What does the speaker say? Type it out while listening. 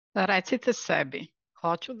Recite sebi,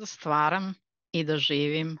 hoću da stvaram i da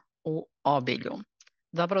živim u obilju.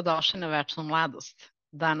 Dobrodošli na Večnu mladost.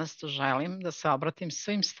 Danas želim da se obratim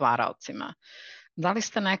svim stvaraocima. Da li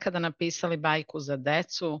ste nekada napisali bajku za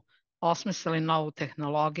decu, osmislili novu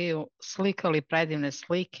tehnologiju, slikali predivne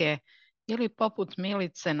slike ili poput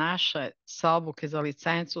Milice naše sa obuke za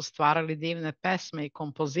licencu stvarali divne pesme i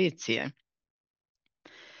kompozicije?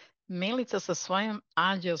 Milica sa svojom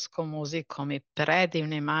anđelskom muzikom i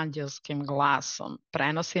predivnim anđelskim glasom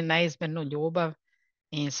prenosi neizmjernu ljubav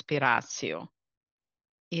i inspiraciju.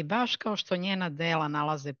 I baš kao što njena dela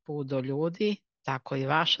nalaze put do ljudi, tako i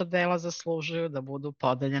vaša dela zaslužuju da budu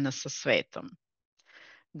podeljena sa svetom.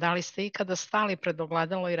 Da li ste ikada stali pred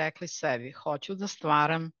ogledalo i rekli sebi, hoću da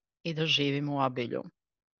stvaram i da živim u obilju?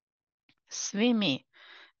 Svi mi,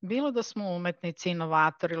 bilo da smo umetnici,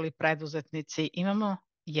 inovatori ili preduzetnici, imamo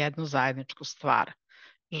jednu zajedničku stvar.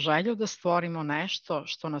 Želju da stvorimo nešto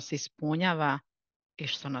što nas ispunjava i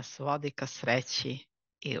što nas vodi ka sreći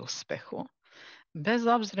i uspehu. Bez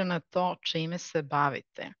obzira na to čime se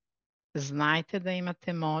bavite, znajte da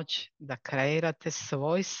imate moć da kreirate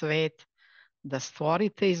svoj svet, da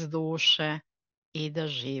stvorite iz duše i da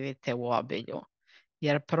živite u obilju.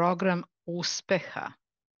 Jer program uspeha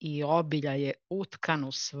i obilja je utkan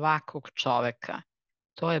u svakog čoveka.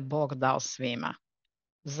 To je Bog dao svima.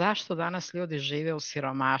 Zašto danas ljudi žive u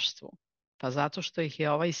siromaštvu? Pa zato što ih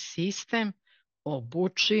je ovaj sistem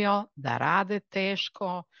obučio da rade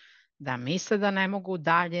teško, da misle da ne mogu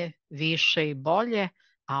dalje, više i bolje,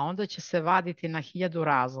 a onda će se vaditi na 1000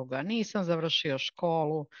 razloga. Nisam završio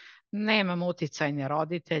školu, nemam uticajne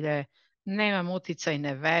roditelje, nemam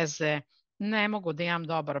uticajne veze, ne mogu da imam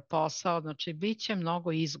dobar posao. Znači, bit će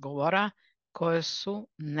mnogo izgovora koje su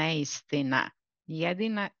neistina.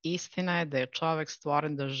 Jedina istina je da je čovek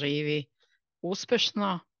stvoren da živi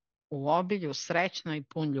uspešno, u obilju, srećno i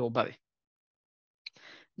pun ljubavi.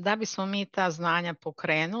 Da bismo mi ta znanja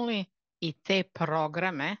pokrenuli i te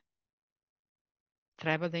programe,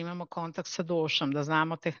 treba da imamo kontakt sa dušom, da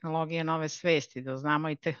znamo tehnologije nove svesti, da znamo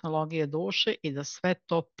i tehnologije duše i da sve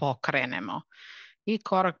to pokrenemo. I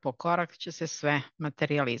korak po korak će se sve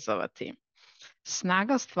materializovati.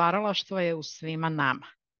 Snaga stvaralaštva je u svima nama.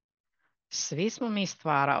 Svi smo mi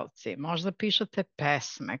stvaraoci, možda pišete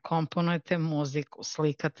pesme, komponujete muziku,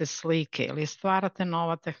 slikate slike ili stvarate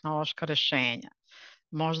nova tehnološka rešenja.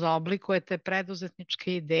 Možda oblikujete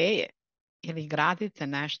preduzetničke ideje ili gradite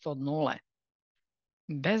nešto od nule.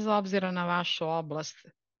 Bez obzira na vašu oblast,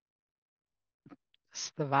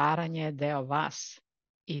 stvaranje je deo vas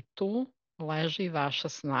i tu leži vaša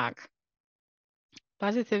snaga.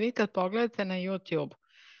 Pazite, vi kad pogledate na YouTube,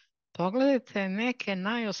 pogledajte neke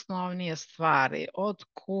najosnovnije stvari, od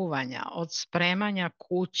kuvanja, od spremanja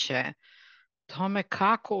kuće, tome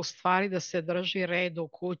kako u stvari da se drži red u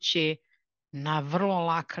kući na vrlo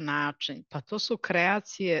lak način. Pa to su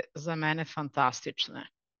kreacije za mene fantastične.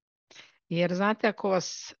 Jer znate, ako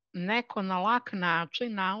vas neko na lak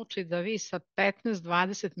način nauči da vi sa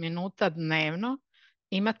 15-20 minuta dnevno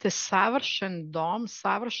imate savršen dom,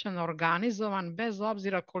 savršeno organizovan, bez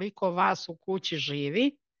obzira koliko vas u kući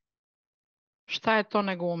živi, šta je to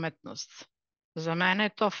nego umetnost? Za mene je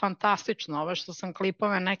to fantastično. Ove što sam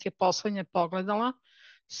klipove neke poslednje pogledala,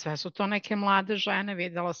 sve su to neke mlade žene.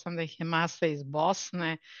 Videla sam da ih je masa iz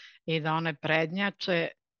Bosne i da one prednjače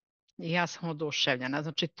i ja sam oduševljena.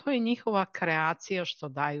 Znači, to je njihova kreacija što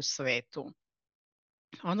daju svetu.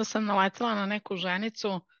 Onda sam naletela na neku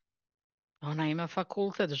ženicu, ona ima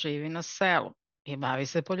fakultet, živi na selu i bavi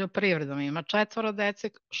se poljoprivredom. Ima 4 dece,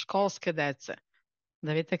 školske dece.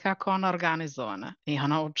 Da vidite kako ona organizovana. I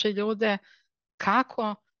ona uči ljude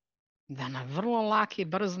kako da na vrlo lak i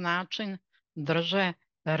brz način drže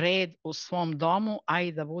red u svom domu, a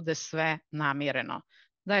i da bude sve namireno.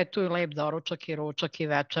 Da je tu i lep doručak i ručak i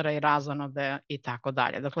večera i razonode i tako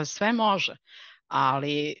dalje. Dakle, sve može,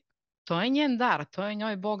 ali to je njen dar, to je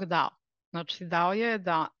njoj Bog dao. Znači, dao je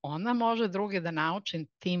da ona može druge da nauči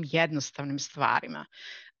tim jednostavnim stvarima.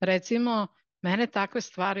 Recimo, mene takve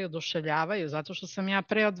stvari oduševljavaju zato što sam ja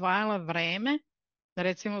pre odvajala vreme,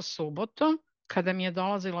 recimo subotom, kada mi je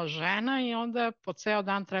dolazila žena i onda po ceo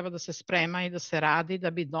dan treba da se sprema i da se radi da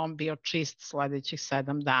bi dom bio čist sledećih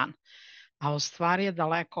 7 dana. A u stvari je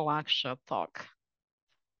daleko lakše od toga.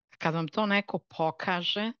 Kad vam to neko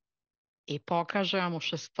pokaže i pokaže vam u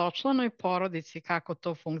 6-članoj porodici kako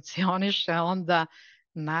to funkcioniše, onda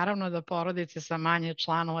naravno da porodice sa manje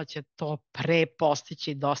članova će to pre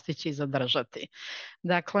postići, dostići i zadržati.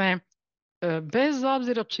 Dakle, bez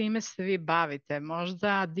obzira čime se vi bavite,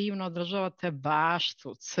 možda divno održavate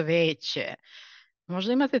baštu, cveće,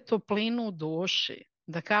 možda imate toplinu u duši,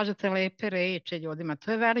 da kažete lepe reči ljudima.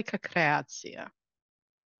 To je velika kreacija.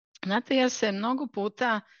 Znate, ja se mnogo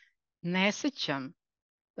puta ne sećam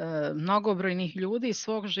mnogobrojnih ljudi iz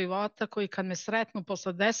svog života koji kad me sretnu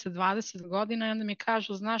posle 10-20 godina i onda mi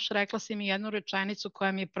kažu, znaš, rekla si mi jednu rečenicu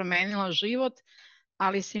koja mi je promenila život,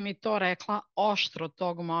 ali si mi to rekla oštro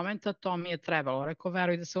tog momenta, to mi je trebalo. Rekao,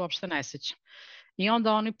 veruj da se uopšte ne sećam. I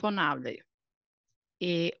onda oni ponavljaju.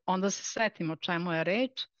 I onda se setimo o čemu je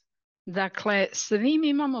reč. Dakle, svi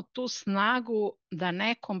imamo tu snagu da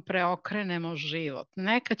nekom preokrenemo život.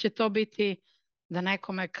 Nekad će to biti da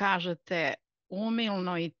nekome kažete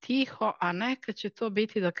umilno i tiho, a nekad će to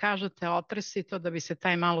biti da kažete otresi to da bi se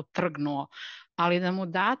taj malo trgnuo, ali da mu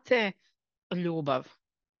date ljubav.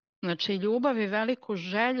 Znači, ljubav i veliku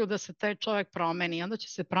želju da se taj čovjek promeni i onda će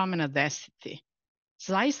se promena desiti.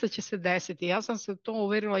 Zaista će se desiti. Ja sam se to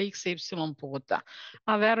uverila XY puta,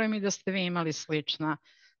 a verujem i da ste vi imali slična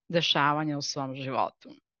dešavanja u svom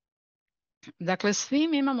životu. Dakle, svi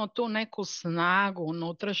imamo tu neku snagu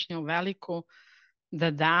unutrašnju veliku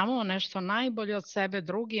da damo nešto najbolje od sebe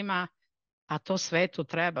drugima, a to svetu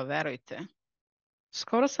treba, verujte.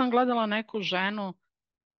 Skoro sam gledala neku ženu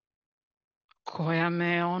koja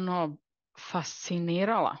me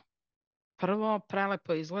fascinirala. Prvo,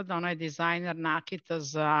 prelepo izgleda, ona je dizajner nakita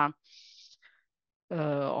za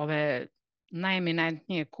ove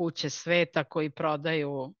najeminentnije kuće sveta koji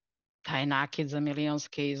prodaju taj nakit za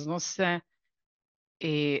milionske iznose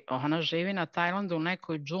i ona živi na Tajlandu u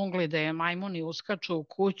nekoj džungli da je majmuni uskaču u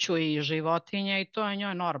kuću i životinje i to je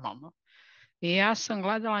njoj normalno. I ja sam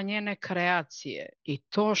gledala njene kreacije i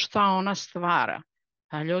to šta ona stvara.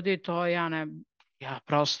 A ljudi, to ja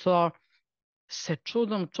prosto se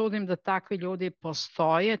čudim da takvi ljudi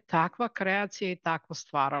postoje, takva kreacija i takvo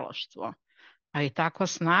stvaralaštvo. A i takva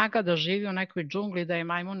snaga da živi u nekoj džungli, da je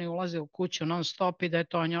majmuni ulaze u kuću non stop i da je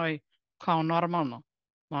to njoj kao normalno.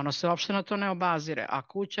 Ona se uopšte na to ne obazire, a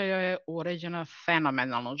kuća joj je uređena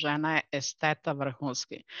fenomenalno. Žena je esteta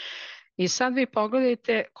vrhunski. I sad vi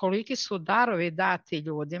pogledajte koliki su darovi dati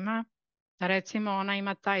ljudima. Recimo, ona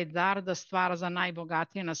ima taj dar da stvara za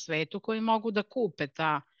najbogatije na svetu koji mogu da kupe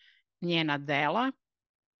ta njena dela.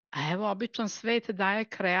 A evo, običan svet daje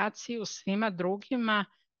kreaciju svima drugima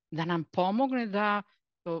da nam pomogne da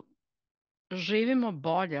živimo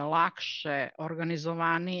bolje, lakše,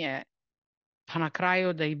 organizovanije, pa na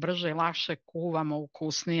kraju da i brže i lakše kuvamo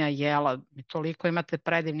ukusnija jela. Toliko imate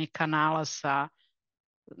predivnih kanala sa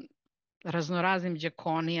raznoraznim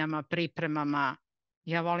džekonijama, pripremama.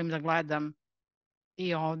 Ja volim da gledam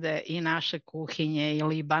i ovde i naše kuhinje, i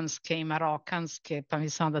libanske, i marokanske, pa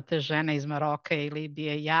mislim da te žene iz Maroka i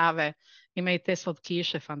Libije jave. Ima i te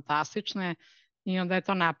slatkiše fantastične i onda je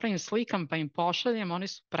to napravim, slikam pa im pošaljem, oni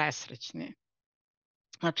su presrećni.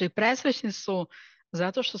 Znači, presrećni su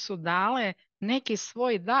zato što su dale neki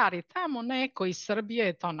svoj dar i tamo neko iz Srbije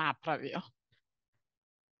je to napravio.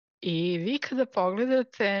 I vi kada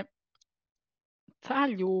pogledate ta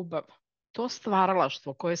ljubav, to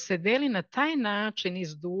stvaralaštvo koje se deli na taj način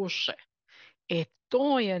iz duše,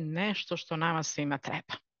 to je nešto što nama svima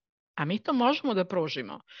treba. A mi to možemo da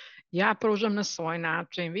pružimo. Ja pružam na svoj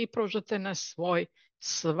način, vi pružate na svoj,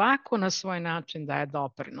 svako na svoj način daje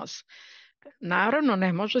doprinos. Naravno,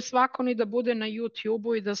 ne može svako ni da bude na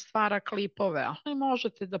YouTube-u i da stvara klipove, ali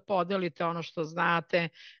možete da podelite ono što znate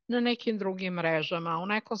na nekim drugim mrežama, u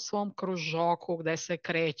nekom svom kružoku gde se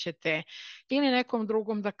krećete ili nekom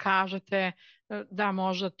drugom da kažete da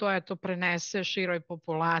možda to prenese široj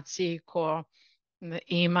populaciji ko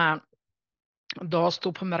ima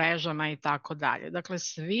dostup mrežama i tako dalje. Dakle,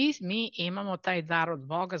 svi mi imamo taj dar od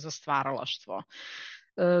Boga za stvaralaštvo.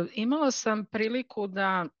 Imala sam priliku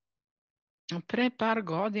da pre par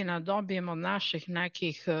godina dobijem od naših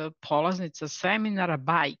nekih polaznica seminara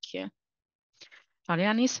bajke, ali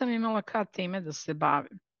ja nisam imala kad time da se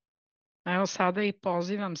bavim. Evo sada i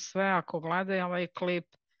pozivam sve ako gledaju ovaj klip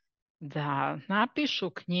da napišu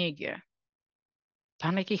knjige,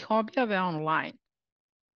 pa nek ih objave online.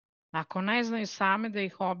 Ako ne znaju same da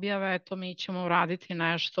ih objave, eto mi ćemo uraditi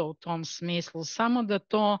nešto u tom smislu, samo da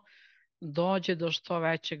to dođe do što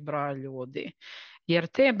većeg broja ljudi. Jer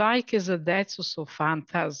te bajke za decu su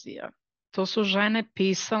fantazija. To su žene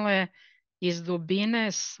pisale iz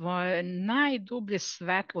dubine svoje najdublje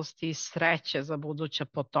svetlosti i sreće za buduća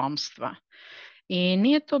potomstva. I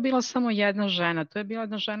nije to bila samo jedna žena, to je bila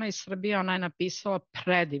jedna žena iz Srbije, ona je napisala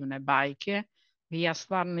predivne bajke. I ja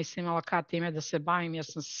stvarno nisam imala kad time da se bavim, jer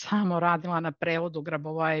sam samo radila na prevodu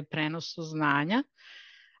Grabavoja i prenosu znanja.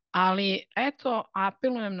 Ali eto,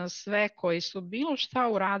 apelujem na sve koji su bilo šta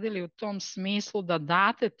uradili u tom smislu da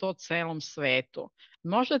date to celom svetu.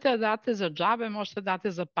 Možete da date za džabe, možete da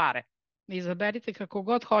date za pare. Izaberite kako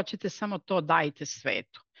god hoćete, samo to dajte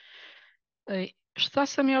svetu. Šta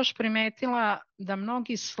sam još primetila? Da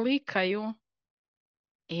mnogi slikaju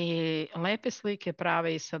i lepe slike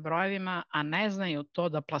prave i sa brojevima, a ne znaju to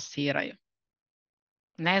da plasiraju.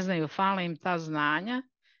 Ne znaju, fale im ta znanja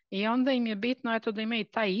i onda im je bitno da imaju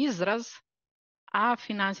taj izraz, a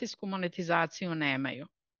finansijsku monetizaciju nemaju.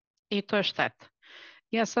 I to je šteta.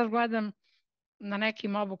 Ja sad gledam na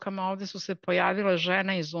nekim obukama, ovdje su se pojavile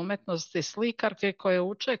žene iz umetnosti, slikarke koje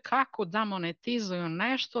uče kako da monetizuju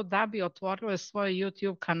nešto da bi otvorile svoje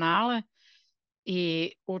YouTube kanale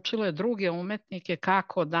i učile druge umetnike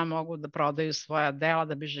kako da mogu da prodaju svoja dela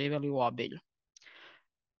da bi živjeli u obilju.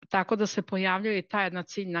 Tako da se pojavljaju i ta jedna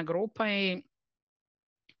ciljna grupa i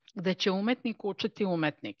gde će umetnik učiti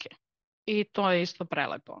umetnike. I to je isto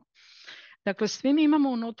prelepo. Dakle, svi mi imamo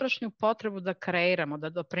unutrašnju potrebu da kreiramo, da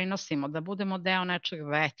doprinosimo, da budemo deo nečeg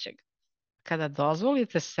većeg. Kada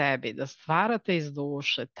dozvolite sebi da stvarate iz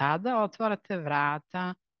duše, tada otvarate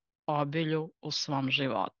vrata obilju u svom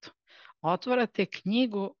životu. Otvarate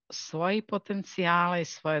knjigu svojih potencijala i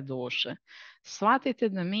svoje duše. Shvatite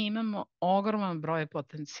da mi imamo ogroman broj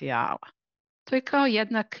potencijala. To je kao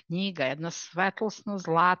jedna knjiga, jedna svetlosno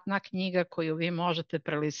zlatna knjiga koju vi možete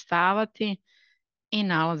prelistavati i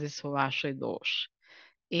nalazi se u vašoj duši.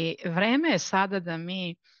 I vreme je sada da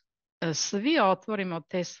mi svi otvorimo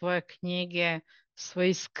te svoje knjige,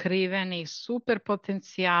 svojih skrivenih super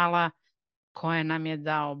potencijala koje nam je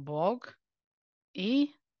dao Bog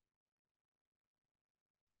i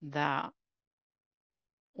da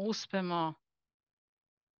uspemo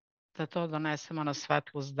da to donesemo na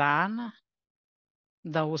svetlost dana,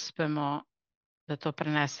 da uspemo da to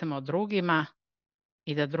prenesemo drugima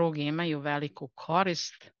i da drugi imaju veliku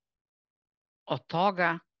korist od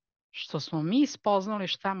toga što smo mi spoznali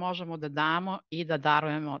šta možemo da damo i da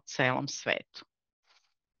darujemo celom svetu.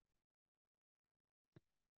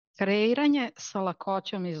 Kreiranje sa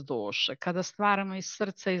lakoćom iz duše. Kada stvaramo iz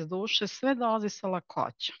srca, iz duše, sve dolazi sa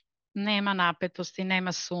lakoćom. Nema napetosti,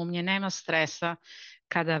 nema sumnje, nema stresa.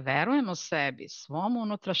 Kada verujemo sebi, svom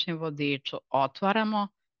unutrašnjem vodiču, otvaramo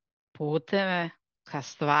puteve ka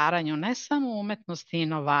stvaranju ne samo umetnosti i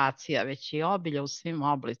inovacija, već i obilja u svim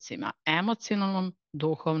oblicima, emocionalnom,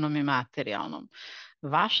 duhovnom i materijalnom.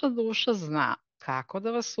 Vaša duša zna kako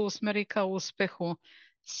da vas usmeri ka uspehu,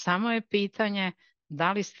 samo je pitanje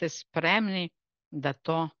da li ste spremni da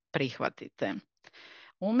to prihvatite.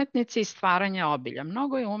 Umetnici i stvaranja obilja.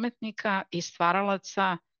 Mnogo je umetnika i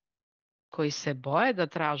stvaralaca koji se boje da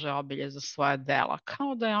traže obilje za svoje dela,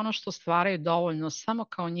 kao da je ono što stvaraju dovoljno samo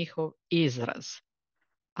kao njihov izraz,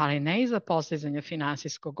 ali ne i za postizanje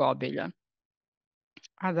finansijskog obilja.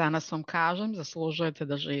 A danas vam kažem, zaslužujete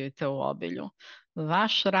da živite u obilju.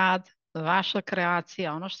 Vaš rad, vaša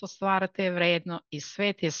kreacija, ono što stvarate je vredno i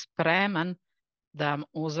svet je spreman da vam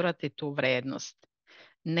uzvrati tu vrednost.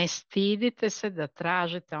 Ne stidite se da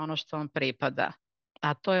tražite ono što vam pripada,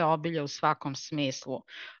 a to je obilje u svakom smislu.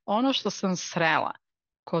 Ono što sam srela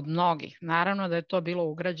kod mnogih, naravno da je to bilo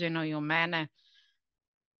ugrađeno i u mene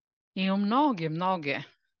i u mnoge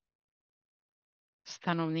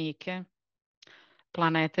stanovnike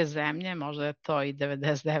planete Zemlje, možda je to i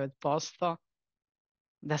 99%,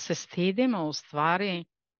 da se stidimo u stvari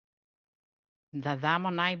da damo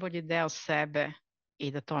najbolji deo sebe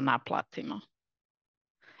i da to naplatimo.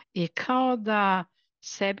 I kao da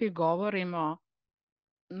sebi govorimo,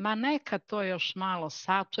 ma neka to još malo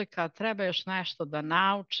sačeka, treba još nešto da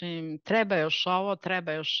naučim, treba još ovo,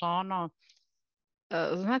 treba još ono.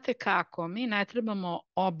 Znate kako, mi ne trebamo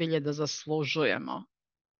obilje da zaslužujemo.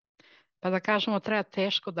 Pa da kažemo treba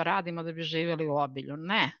teško da radimo da bi živjeli u obilju.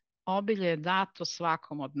 Ne, obilje je dato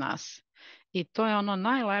svakom od nas. I to je ono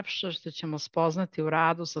najlepše što ćemo spoznati u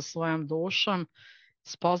radu sa svojom dušom.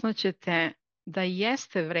 Spoznaćete da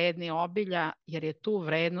jeste vredni obilja jer je tu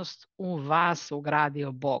vrednost u vas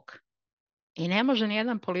ugradio Bog. I ne može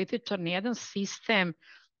nijedan političar, nijedan sistem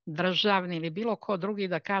državni ili bilo ko drugi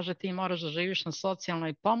da kaže ti moraš da živiš na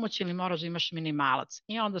socijalnoj pomoći ili moraš da imaš minimalac.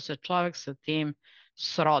 I onda se čovjek sa tim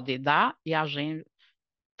srodi. Da, ja živim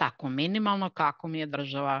tako minimalno kako mi je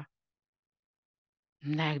država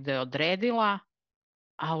negde odredila,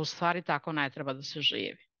 a u stvari tako ne treba da se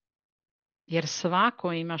živi. Jer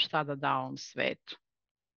svako ima šta da da ovom svetu.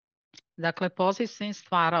 Dakle, poziv svim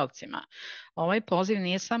stvaraocima. Ovaj poziv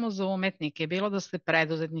nije samo za umetnike, bilo da ste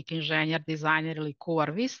preduzetnik, inženjer, dizajner ili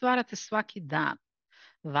kuvar. Vi stvarate svaki dan.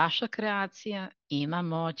 Vaša kreacija ima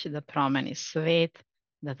moć da promeni svet,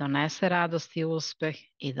 da donese radost i uspeh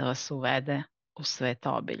i da vas uvede u svet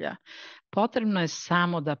obilja. Potrebno je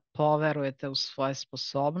samo da poverujete u svoje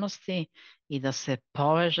sposobnosti i da se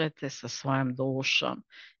povežete sa svojom dušom,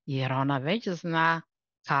 jer ona već zna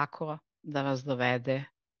kako da vas dovede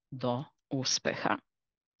do uspeha.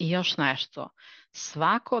 I još nešto,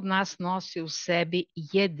 svako od nas nosi u sebi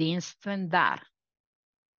jedinstven dar,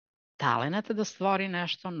 talenat da stvori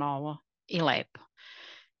nešto novo i lepo.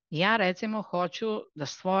 Ja recimo hoću da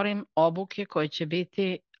stvorim obuke koje će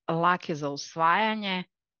biti lake za usvajanje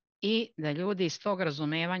i da ljudi iz tog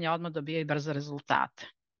razumevanja odmah dobijaju brze rezultate.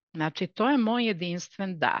 Znači, to je moj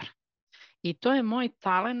jedinstven dar i to je moj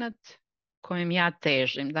talenat kojim ja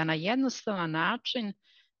težim, da na jednostavan način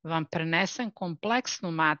vam prenesem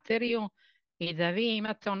kompleksnu materiju i da vi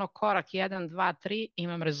imate ono korak 1, 2, 3,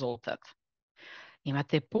 imam rezultat.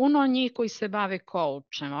 Imate puno njih koji se bave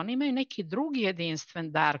coachem, oni imaju neki drugi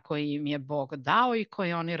jedinstven dar koji im je Bog dao i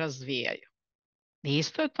koji oni razvijaju. I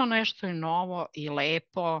isto je to nešto i novo i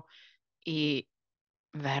lepo i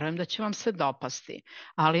verujem da će vam se dopasti.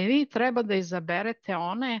 Ali vi treba da izaberete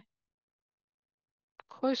one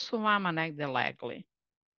koji su vama negde legli.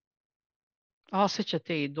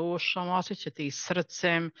 Osjećate ih dušom, osjećate ih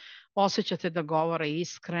srcem, osjećate da govore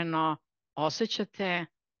iskreno, osjećate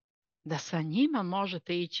da sa njima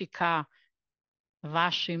možete ići ka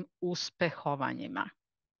vašim uspehovanjima.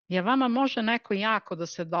 Jer vama može neko jako da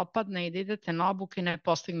se dopadne i da idete na obuke i ne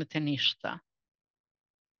postignete ništa.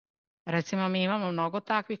 Recimo, mi imamo mnogo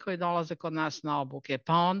takvih koji dolaze kod nas na obuke,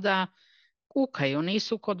 pa onda kukaju,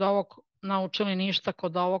 nisu kod ovog naučili ništa,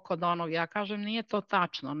 kod ovog, kod onog. Ja kažem, nije to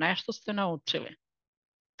tačno, nešto ste naučili.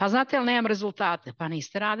 Pa znate, ali nemam rezultate, pa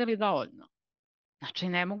niste radili dovoljno. Znači,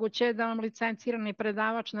 nemoguće je da vam licencirani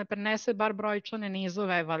predavač ne prenese bar brojčane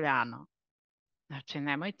nizove valjano. Znači,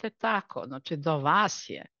 nemojte tako, znači, do vas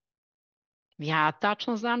je. Ja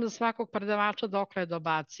tačno znam za svakog predavača dokle je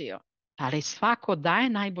dobacio, ali svako daje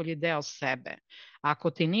najbolji deo sebe.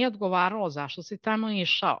 Ako ti nije odgovaralo, zašto si tamo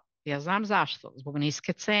išao? Ja znam zašto, zbog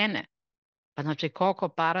niske cene. Pa znači, koliko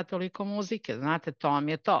para, toliko muzike, znate, to vam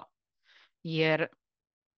je to. Jer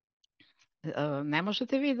ne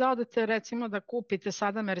možete vi da odete, recimo, da kupite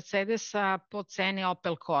sada Mercedesa po ceni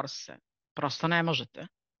Opel Corse. Prosto ne možete.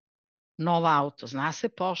 Novo auto, zna se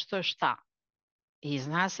pošto je šta. I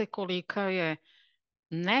zna se kolika je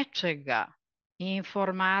nečega,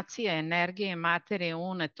 informacija, energije, materije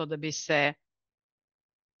uneto da bi se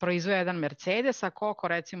proizveo jedan Mercedes, a koliko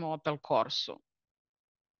recimo Opel Corsu.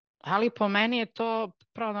 Ali po meni je to,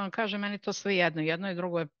 pravo da vam kažem, meni to sve jedno. Jedno i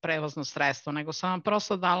drugo je prevozno sredstvo, nego sam vam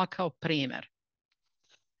prosto dala kao primer.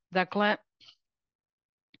 Dakle,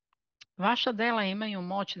 vaša dela imaju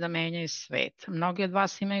moć da menjaju svet. Mnogi od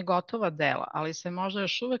vas imaju gotova dela, ali se možda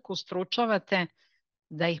još uvek ustručavate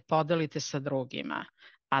da ih podelite sa drugima.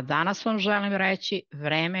 A danas vam želim reći,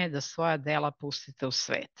 vreme je da svoja dela pustite u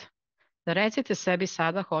svet. Da recite sebi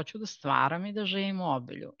sada, hoću da stvaram i da živim u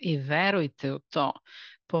obilju. I verujte u to.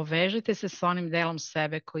 Povežite se s onim delom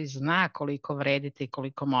sebe koji zna koliko vredite i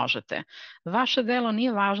koliko možete. Vaše delo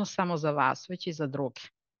nije važno samo za vas, već i za druge.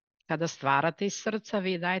 Kada stvarate iz srca,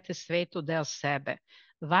 vi dajete svetu deo sebe,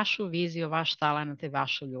 vašu viziju, vaš talent i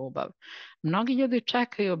vašu ljubav. Mnogi ljudi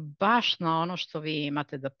čekaju baš na ono što vi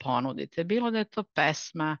imate da ponudite. Bilo da je to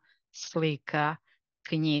pesma, slika,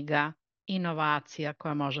 knjiga, inovacija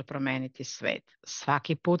koja može promeniti svet.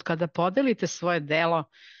 Svaki put kada podelite svoje delo,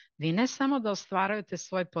 vi ne samo da ostvarujete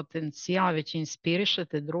svoj potencijal, već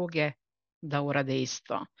inspirišete druge da urade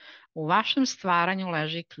isto. U vašem stvaranju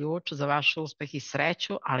leži ključ za vaš uspeh i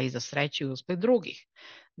sreću, ali i za sreću i uspeh drugih.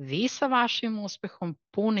 Vi sa vašim uspehom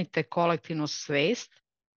punite kolektivnu svest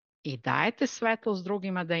i dajete svetlost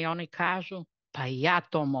drugima da i oni kažu, pa i ja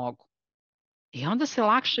to mogu. I onda se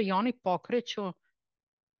lakše i oni pokreću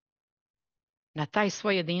na taj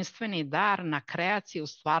svoj jedinstveni dar, na kreaciju,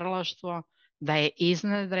 stvaralaštvo, da je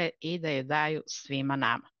iznedre i da je daju svima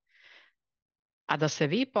nama. A da se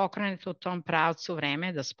vi pokrenete u tom pravcu, vreme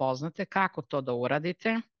je da spoznate kako to da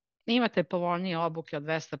uradite. Imate povoljnije obuke od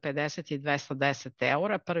 250 i 210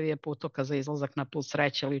 eura. Prvi je PUTOKAZ za izlazak na put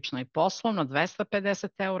sreće lično i poslovno, 250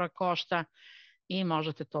 eura košta i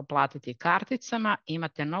možete to platiti karticama.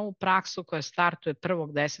 Imate novu praksu koja startuje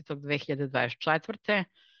 1.10.2024.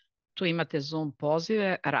 Tu imate Zoom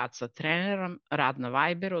pozive, rad sa trenerom, rad na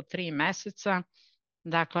Viberu, 3 meseca.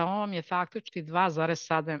 Dakle, ovo vam je faktički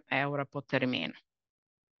 2,7 eura po terminu.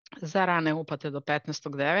 Za rane uplate do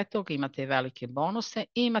 15.9. imate i velike bonuse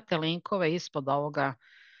i imate linkove ispod ovoga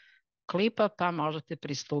klipa, pa možete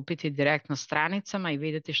pristupiti direktno stranicama i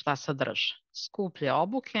vidjeti šta sadrže. Skuplje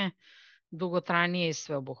obuke, dugotrajnije i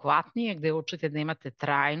sveobuhvatnije, gde učite da imate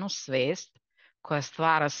trajnu svest, koja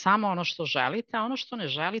stvara samo ono što želite, a ono što ne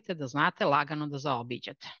želite da znate lagano da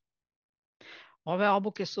zaobiđete. Ove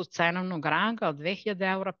obuke su cenovnog ranga od 2000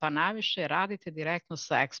 € pa naviše, radite direktno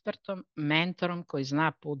sa ekspertom, mentorom koji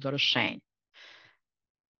zna put do rešenja.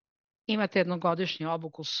 Imate jednogodišnju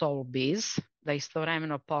obuku SoulBiz, da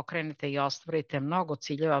istovremeno pokrenete i ostvarite mnogo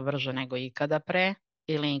ciljeva brže nego ikada pre,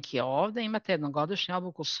 i link je ovde. Imate jednogodišnju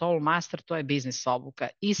obuku Soul Master, to je biznis obuka,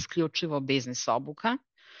 isključivo biznis obuka,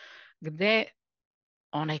 gde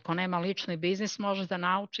onaj ko nema lični biznis može da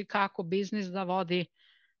nauči kako biznis da vodi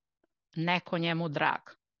neko njemu drag.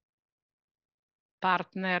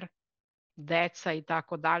 Partner, deca i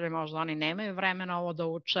tako dalje, možda oni nemaju vremena ovo da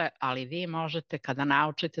uče, ali vi možete kada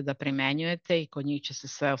naučite da primenjujete i kod njih će se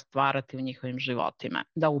sve ostvarati u njihovim životima,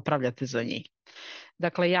 da upravljate za njih.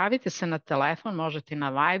 Dakle, javite se na telefon, možete na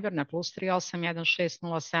Viber, na +381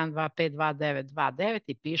 607 25 2929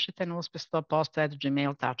 i pišite na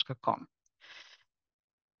uspeh100%@gmail.com.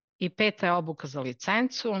 I 5. je obuka za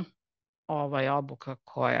licencu. Ovo je obuka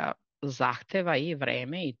koja zahteva i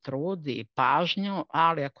vreme i trud i pažnju,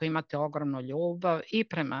 ali ako imate ogromnu ljubav i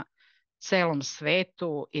prema celom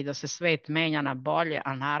svetu i da se svet menja na bolje,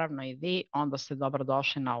 a naravno i vi, onda ste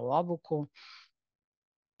dobrodošli na ovu obuku.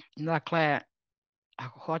 Dakle,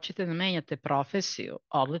 ako hoćete da menjate profesiju,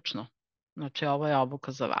 odlično. Znači, ovo je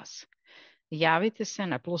obuka za vas. Javite se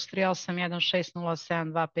na +381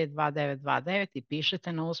 607 25 2929 i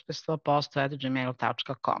pišete na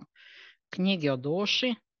uspeh100%@gmail.com. Knjige o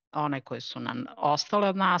duši, one koje su nam ostale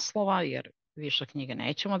od naslova, jer više knjige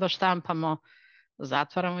nećemo da štampamo,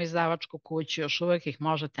 zatvaramo izdavačku kuću, još uvek ih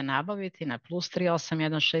možete nabaviti na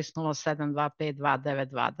 +381 607 25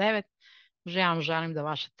 2929. Ja vam želim da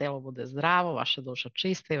vaše telo bude zdravo, vaša duša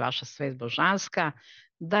čista i vaša svest božanska,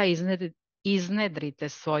 da iznedrite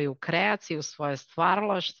svoju kreaciju, svoje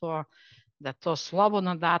stvaralaštvo, da to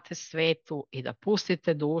slobodno date svetu i da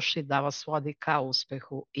pustite duši da vas vodi ka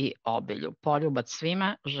uspehu i obilju. Poljubac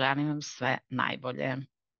svima, želim vam sve najbolje.